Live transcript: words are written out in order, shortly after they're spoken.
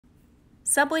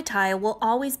Subway tile will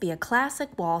always be a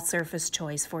classic wall surface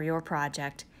choice for your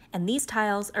project, and these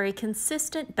tiles are a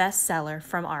consistent bestseller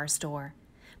from our store.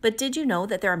 But did you know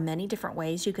that there are many different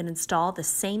ways you can install the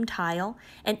same tile,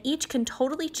 and each can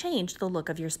totally change the look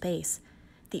of your space?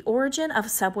 The origin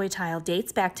of subway tile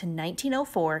dates back to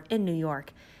 1904 in New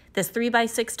York. This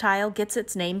 3x6 tile gets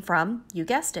its name from, you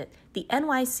guessed it, the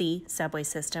NYC subway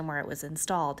system where it was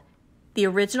installed. The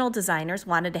original designers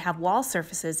wanted to have wall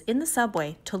surfaces in the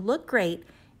subway to look great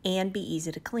and be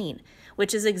easy to clean,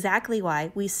 which is exactly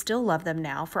why we still love them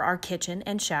now for our kitchen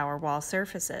and shower wall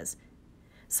surfaces.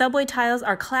 Subway tiles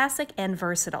are classic and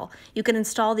versatile. You can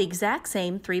install the exact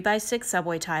same 3x6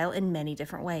 subway tile in many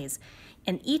different ways,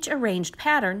 and each arranged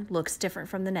pattern looks different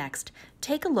from the next.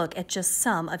 Take a look at just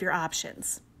some of your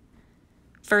options.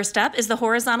 First up is the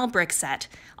horizontal brick set,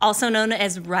 also known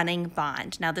as running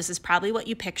bond. Now this is probably what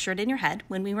you pictured in your head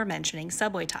when we were mentioning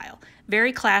subway tile.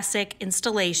 Very classic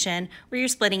installation where you're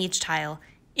splitting each tile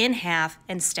in half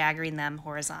and staggering them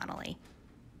horizontally.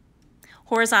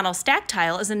 Horizontal stack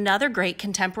tile is another great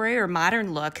contemporary or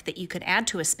modern look that you could add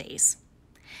to a space.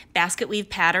 Basket weave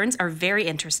patterns are very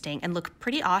interesting and look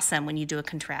pretty awesome when you do a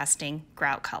contrasting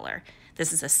grout color.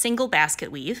 This is a single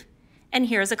basket weave. And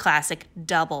here's a classic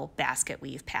double basket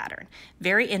weave pattern.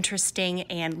 Very interesting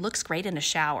and looks great in a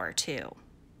shower too.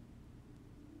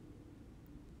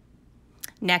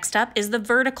 Next up is the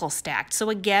vertical stacked. So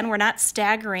again, we're not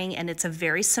staggering and it's a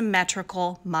very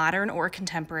symmetrical, modern or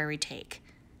contemporary take.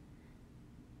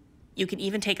 You can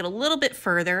even take it a little bit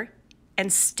further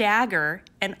and stagger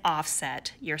and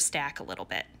offset your stack a little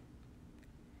bit.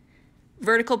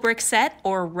 Vertical brick set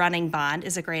or running bond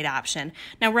is a great option.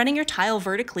 Now running your tile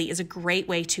vertically is a great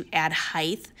way to add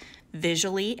height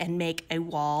visually and make a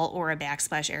wall or a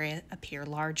backsplash area appear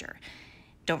larger.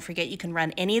 Don't forget you can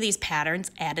run any of these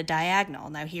patterns at a diagonal.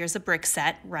 Now here's a brick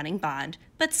set running bond,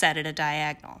 but set at a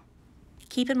diagonal.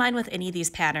 Keep in mind with any of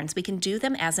these patterns, we can do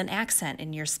them as an accent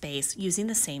in your space using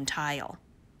the same tile.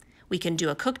 We can do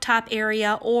a cooktop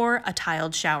area or a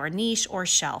tiled shower niche or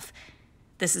shelf.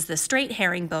 This is the straight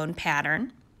herringbone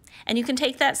pattern, and you can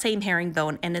take that same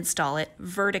herringbone and install it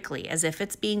vertically as if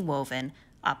it's being woven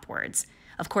upwards.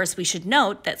 Of course, we should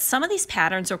note that some of these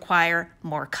patterns require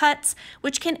more cuts,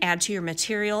 which can add to your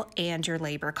material and your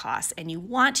labor costs, and you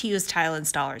want to use tile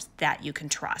installers that you can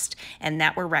trust and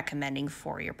that we're recommending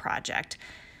for your project.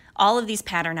 All of these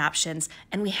pattern options,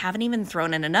 and we haven't even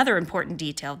thrown in another important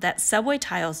detail, that subway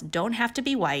tiles don't have to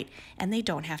be white and they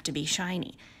don't have to be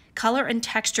shiny. Color and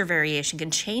texture variation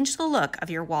can change the look of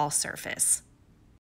your wall surface.